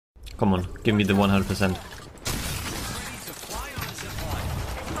Come on, give me the 100%.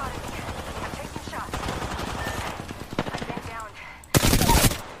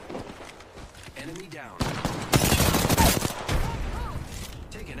 Enemy down.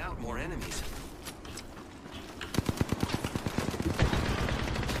 Taking out more enemies.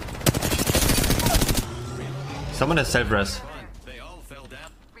 Someone has self-res. They all fell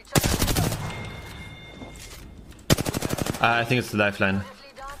down. I think it's the lifeline.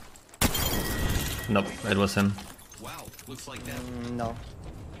 Nope, it was him. Wow, looks like that. No.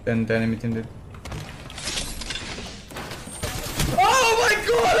 Then the enemy team did. Oh my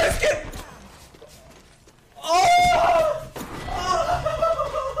god, let's get... Oh!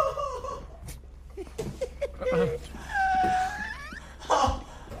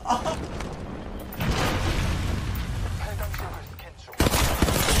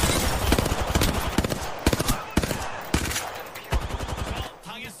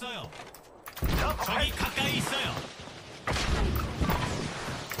 당했어요. 적이 가까이 있어요.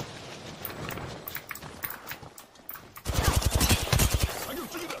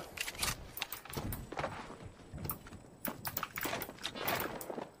 사격 중이다.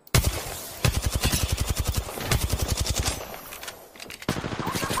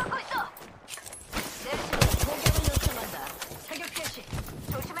 공격받고 있어. 내리시면 공격을 요청한다. 사격 개시.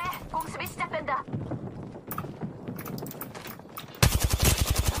 조심해. 공습이 시작된다.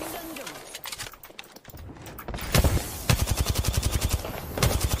 장전 중.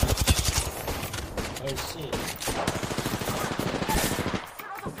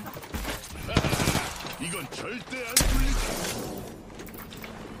 이건 절대 안 뚫리지.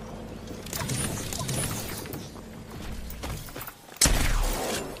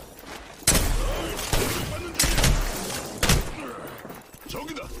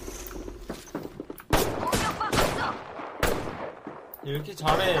 저기다. 공격받고 있어. 왜 이렇게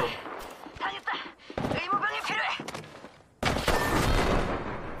잘해? 당했다. 의무병이 필요해.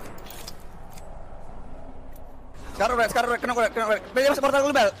 Sekarang kena gue. Bel masuk portal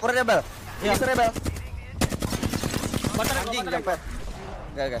dulu, Bel. Portalnya, Bel. Ini sore, Bel. Anjing, jempet.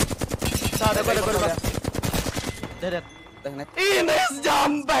 Gak. Ada gue. Dead. Ines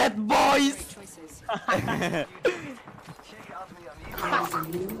jempet, boys.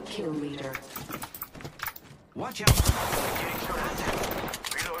 Kill leader. Watch out.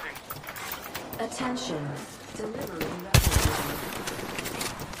 Attention. Delivering.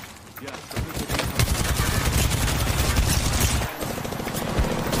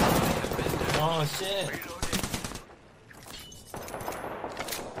 Oh shit.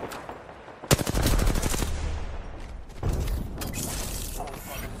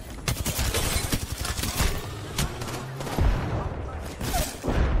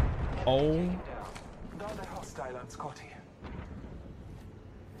 Oh. Another hostile on Scotty.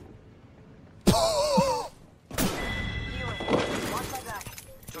 Watch my back.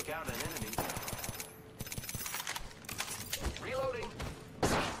 Took out an enemy. Reloading.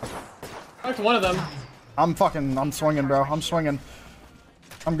 That's one of them. I'm swinging, bro. I'm swinging.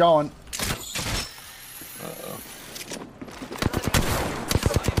 I'm going.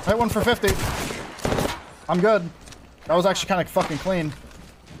 Hit one for 50. I'm good. That was actually kind of fucking clean.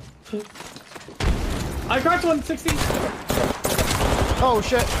 I cracked 160. Oh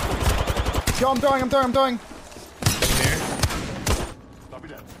shit. Yo, I'm throwing. Copy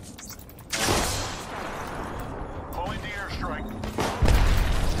that. Calling the airstrike.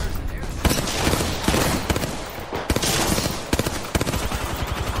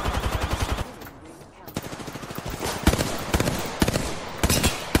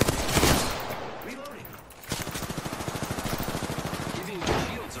 Reloading. Giving the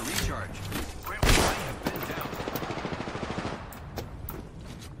shields a recharge. I have been down.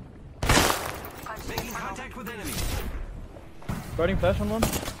 Making contact with enemy. Guarding flash on one.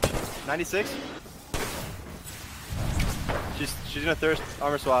 96. She's gonna thirst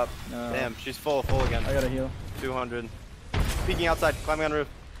armor swap. No. Damn, she's full again. I gotta heal. 200. Peeking outside, climbing on roof.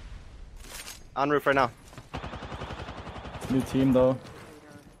 On roof right now. New team though.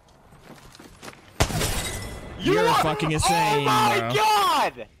 You're fucking insane, bro.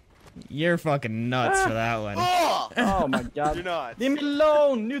 God! You're fucking nuts for that one. Oh my god. You're not. Leave me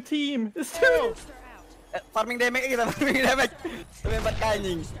alone. New team. It's two. Farming damage kita, farming damage. Tembak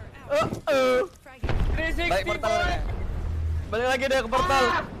anjing. Baik portalnya. Balik lagi deh ke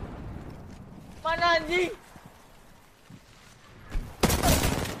portal. Mana anjing?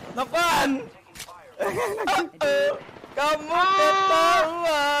 Napan? Kamu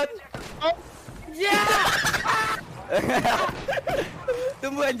ketahuan. Ya.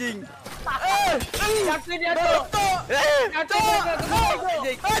 Tunggu anjing. Kaki dia tuh. Kaki dia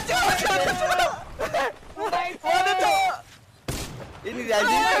tuh. dia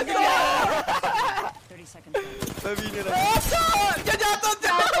anjing. Lagi dia. 30 seconds left. Babi ni dah. Dia jatuh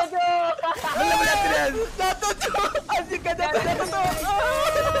tu. Belum Adrian. Jatuh tu. Anjing kan jatuh tu.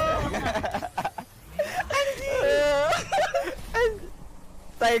 Anjing.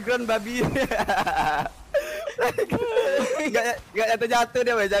 Tigeron babi. Gak jatuh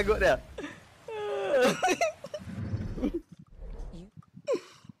dia, jago dia.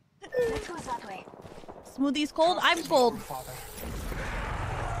 Let's go that way. Smoothie's cold? I'm cold.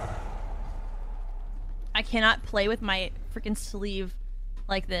 I cannot play with my freaking sleeve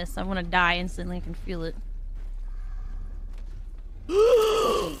like this. I'm gonna die instantly. I can feel it.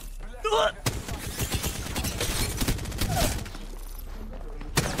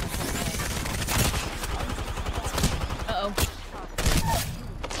 Uh-oh.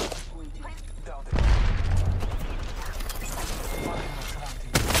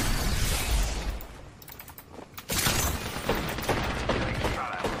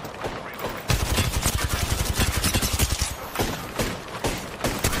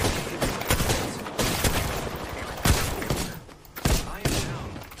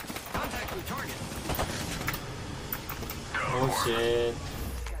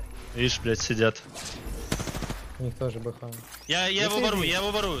 Видишь, блядь, сидят. У них тоже БХ. Я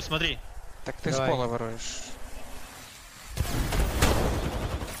его ворую, смотри. Так ты с пола воруешь.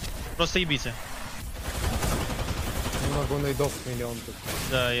 Просто ебите. Не могу найдов миллион тут.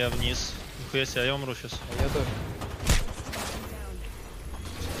 Да, я вниз. Нихуя себе, я умру сейчас. А я тоже.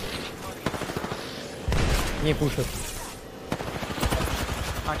 Не пушат.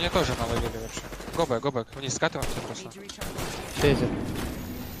 А, мне тоже наловили вообще. Гобэк, вниз скатываемся просто. Федя.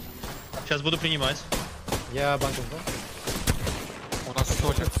 Сейчас буду принимать. Я банку сдал. У нас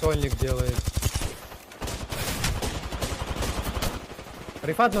сольник. Сольник делает.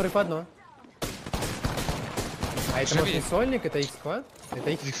 Рифадно. А это может не сольник, это X-склад? Это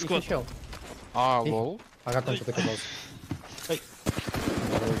X-склад. Чел. А, лол. А как он тут оказался?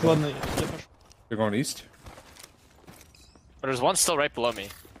 Ладно, я You're going east? There's one still right below me.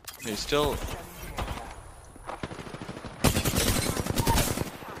 He's still...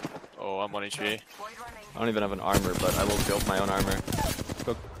 Oh, I'm 1 HP. I don't even have an armor, but I will build my own armor.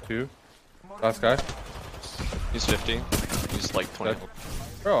 Still 2. Last guy. He's 50. He's like 20.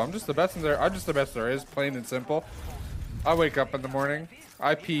 Bro, I'm just the best in there. I'm just the best there is, plain and simple. I wake up in the morning.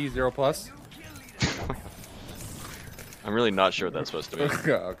 I pee 0+. I'm really not sure what that's supposed to mean.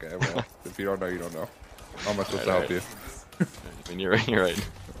 Okay, well, if you don't know, you don't know. How am I supposed to help you? I mean, you're right.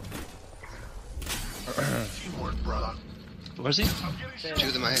 Where's he? Two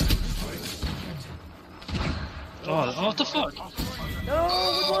of them I hit. Oh, what the fuck?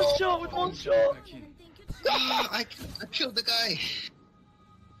 No, with one shot. Ah, I killed the guy.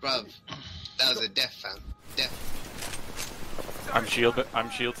 Bruv, that was a death, fam. Death. I'm shield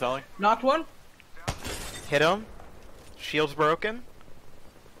selling. Knocked one. Hit him. Shield's broken.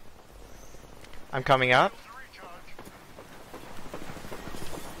 I'm coming up.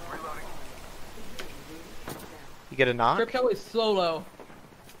 You get a knock? Crypto is solo.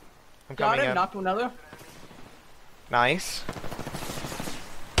 I'm Got coming him, up. knocked another. Nice.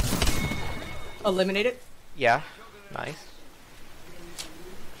 Eliminated. Yeah, nice.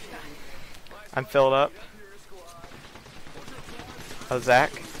 I'm filled up. Oh,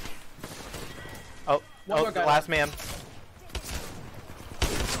 Zach. Oh, One more guy. last man.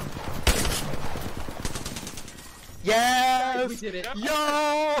 Yes! We did it.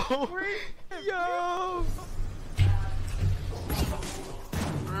 Yo! Yo!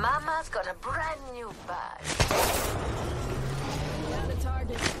 Mama's got a brand new bag. The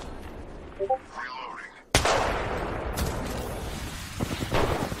target.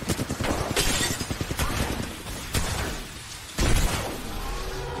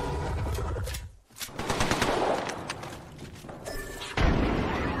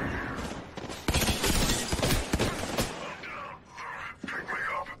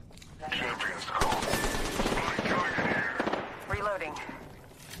 Reloading.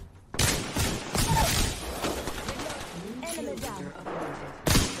 Enemy down.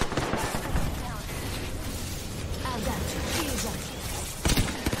 I got you. Shields up.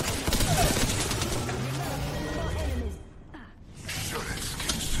 More enemies.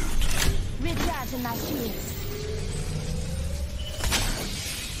 Recharging my shields.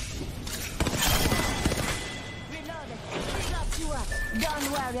 Reloaded. Dropped you up. Don't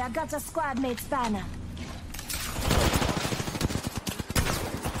worry, I got a squad mate spanner.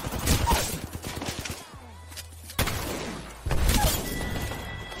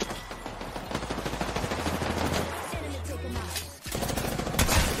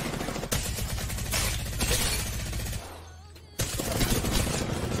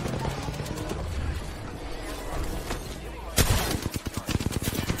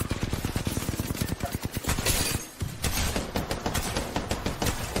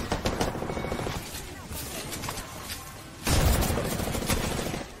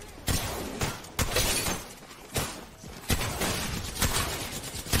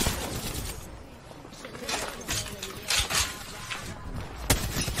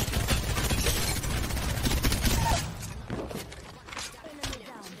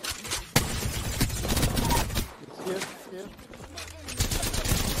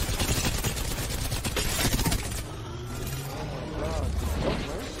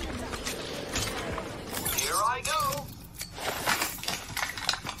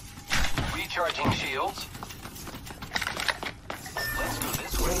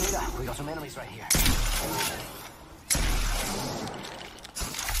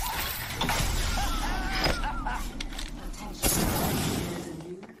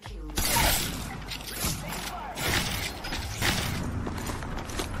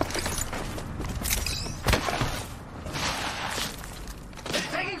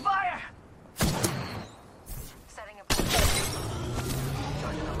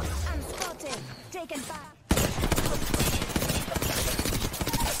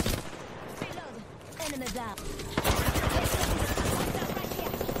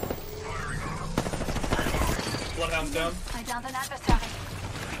 down. I downed an adversary.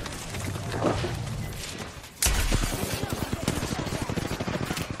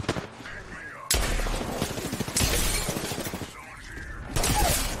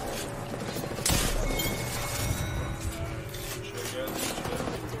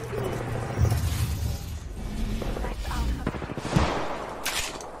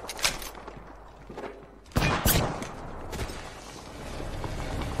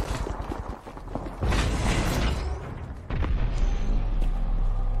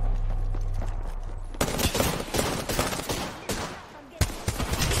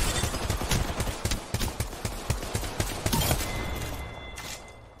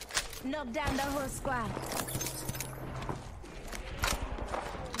 Knock down the whole squad.